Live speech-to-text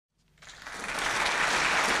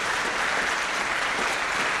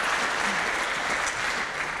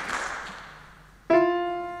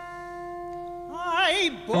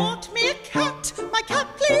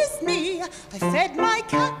I fed my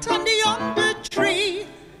cat under yonder tree.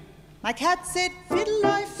 My cat said,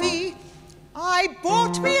 fiddle-I-fee. I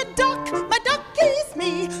bought me a duck, my duck pleased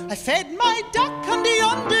me. I fed my duck under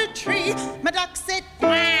yonder tree. My duck said,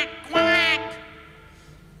 quack, quack.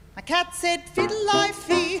 My cat said,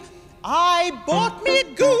 fiddle-I-fee. I bought me a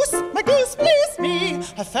goose, my goose pleased me.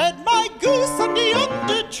 I fed my goose under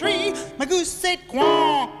yonder tree. My goose said,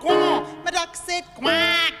 quack, quack. My duck said,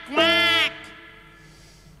 quack, quack.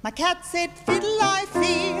 My cat said,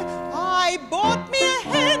 fiddle-I-fee. I bought me a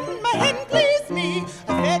hen, my hen pleased me.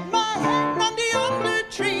 I fed my hen under yonder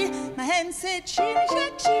tree. My hen said, sheemy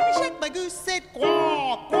shack, sheemy shack. My goose said,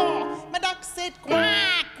 quack, quack. My duck said,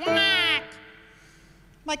 quack, quack.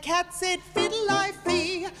 My cat said,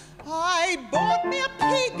 fiddle-I-fee. I bought me a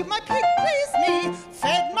pig, my pig pleased me.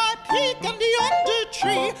 Fed my pig under yonder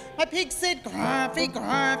tree. My pig said, gruffy,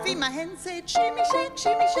 gruffy. My hen said, shimmy shack,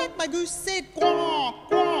 shimmy shack. My goose said, quack,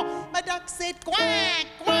 quack. My duck said, quack,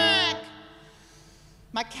 quack.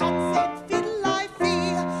 My cat said,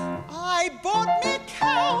 fiddle-I-fee. I bought me a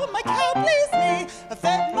cow, my cow pleased me. I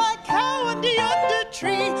fed my cow under yonder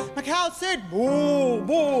tree. My cow said, moo,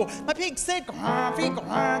 moo. My pig said, gruffy,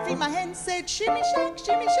 gruffy. My hen said, shimmy shack,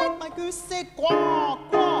 shimmy shack. My goose said, quack,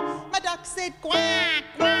 quack. My duck said, quack,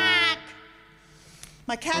 quack.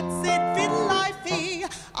 My cat said, fiddle-I-fee.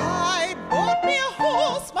 I bought me a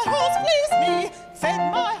horse, my horse pleased me.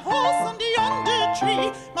 Fed my horse under yonder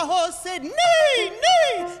tree. My horse said, neigh,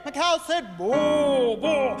 neigh. My cow said, boo,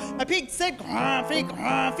 boo. My pig said, gruffy,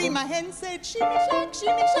 gruffy. My hen said, shimmy shack,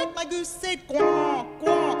 shimmy shack. My goose said, quack,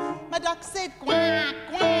 quack. My duck said, quack,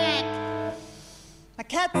 quack. My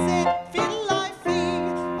cat said,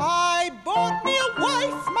 fiddle-I-fee. I bought me a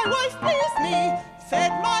wife, my wife pleased me.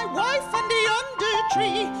 Fed my wife under yonder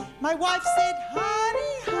tree. My wife said,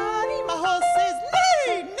 honey, honey. My horse says,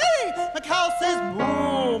 neigh, neigh. My cow says,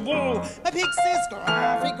 moo, moo. My pig says,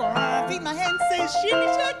 gruffy, gruffy. My hen says, shimmy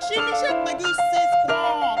shack, shimmy shack. My goose says,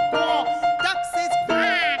 quack, quack. Duck says,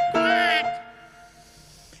 quack, quack.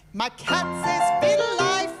 My cat says,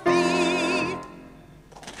 fiddle-I-fee.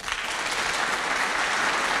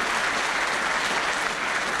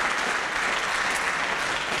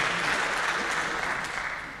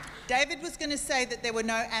 David was going to say that there were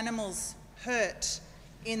no animals hurt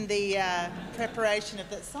in the preparation of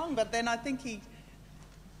that song, but then I think he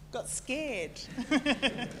got scared.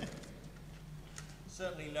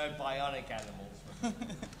 Certainly no bionic animals.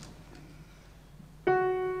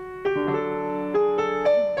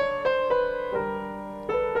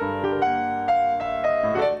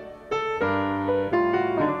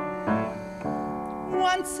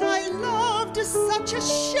 Once I loved such a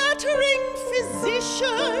shattering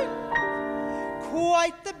physician,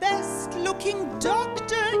 quite the best looking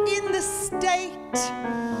doctor in the state.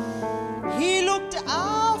 He looked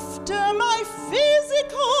after my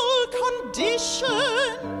physical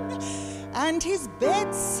condition, and his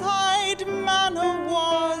bedside manner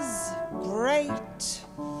was great.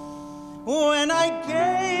 When I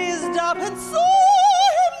gazed up and saw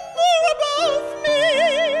him there above me,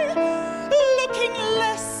 looking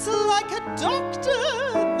less like a doctor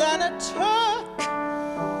than a Turk,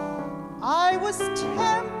 I was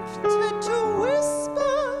tempted to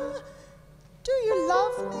whisper, do you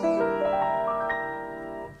love me?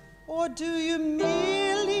 Or do you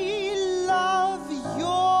merely love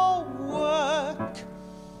your work?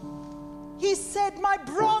 He said my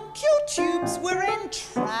bronchial tubes were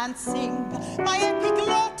entrancing, my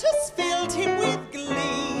epiglottis filled him with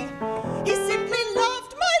glee. He simply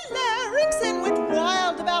loved my larynx and went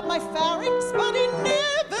wild about my pharynx, but he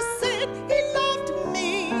never said he loved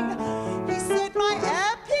me. He said my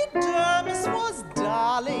epidermis was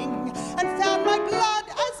darling and found my blood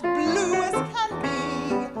as blue as can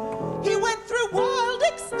be. He went through wild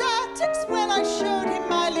ecstatics when I showed him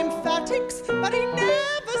my lymphatics, but he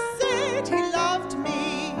never